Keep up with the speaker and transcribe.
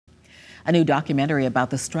A new documentary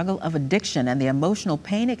about the struggle of addiction and the emotional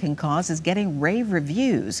pain it can cause is getting rave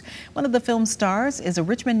reviews. One of the film's stars is a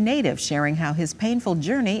Richmond native sharing how his painful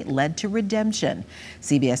journey led to redemption.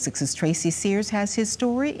 CBS 6's Tracy Sears has his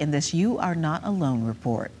story in this You Are Not Alone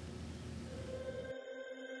report.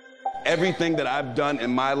 Everything that I've done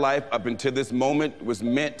in my life up until this moment was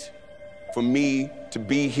meant for me to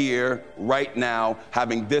be here right now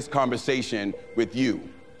having this conversation with you.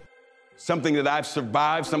 Something that I've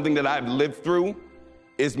survived, something that I've lived through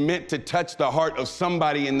is meant to touch the heart of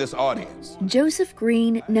somebody in this audience. Joseph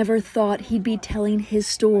Green never thought he'd be telling his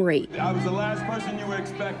story. I was the last person you were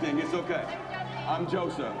expecting. It's okay. I'm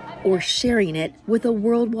Joseph. Or sharing it with a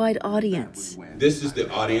worldwide audience. This is the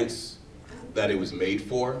audience that it was made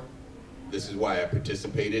for. This is why I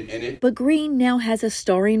participated in it. But Green now has a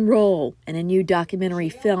starring role in a new documentary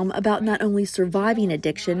film about not only surviving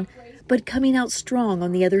addiction, but coming out strong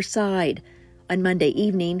on the other side. On Monday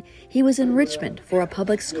evening, he was in Richmond for a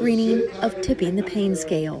public screening of Tipping the Pain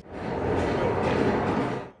Scale.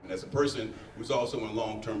 As a person who's also in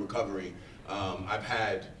long-term recovery, I've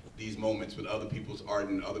had these moments with other people's art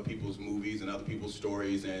and other people's movies and other people's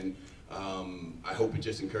stories, and I hope it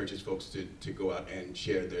just encourages folks to go out and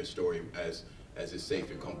share their story as is safe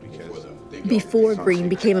and comfortable for them. Before Green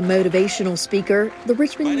became a motivational speaker, the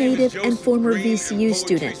Richmond native and former VCU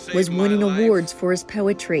student was winning awards for his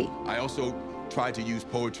poetry. I also tried to use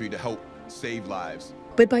poetry to help save lives.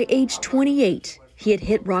 But by age 28, he had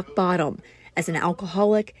hit rock bottom as an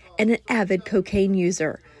alcoholic and an avid cocaine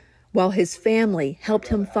user. While his family helped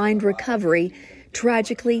him find recovery,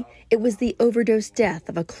 tragically, it was the overdose death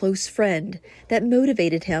of a close friend that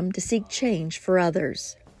motivated him to seek change for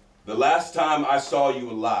others. The last time I saw you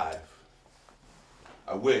alive,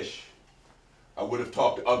 I wish I would have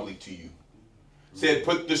talked ugly to you. Said,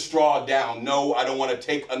 put the straw down. No, I don't want to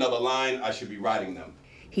take another line. I should be writing them.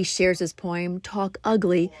 He shares his poem, Talk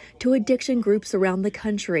Ugly, to addiction groups around the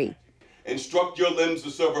country. Instruct your limbs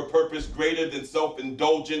to serve a purpose greater than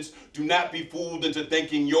self-indulgence. Do not be fooled into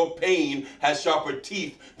thinking your pain has sharper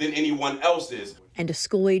teeth than anyone else's. And to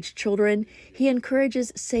school-age children, he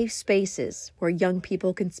encourages safe spaces where young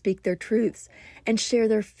people can speak their truths and share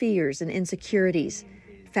their fears and insecurities,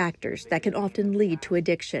 factors that can often lead to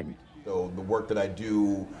addiction. So the work that I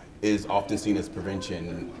do is often seen as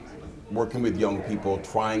prevention, working with young people,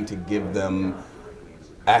 trying to give them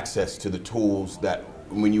access to the tools that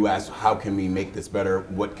when you ask, how can we make this better,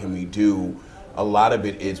 what can we do, a lot of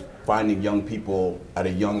it is finding young people at a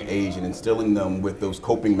young age and instilling them with those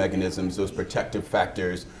coping mechanisms, those protective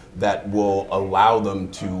factors that will allow them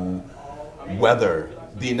to weather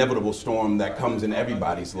the inevitable storm that comes in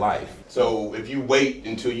everybody's life. So if you wait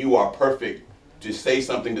until you are perfect to say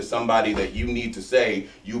something to somebody that you need to say,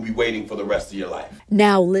 you'll be waiting for the rest of your life.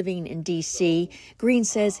 Now living in D.C., Green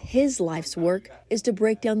says his life's work is to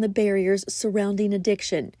break down the barriers surrounding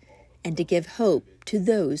addiction and to give hope to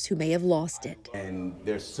those who may have lost it. And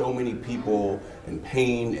there's so many people in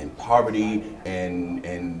pain and poverty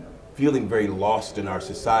and feeling very lost in our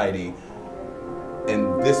society.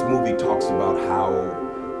 And this movie talks about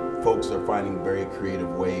how folks are finding very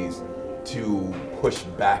creative ways to push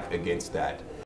back against that.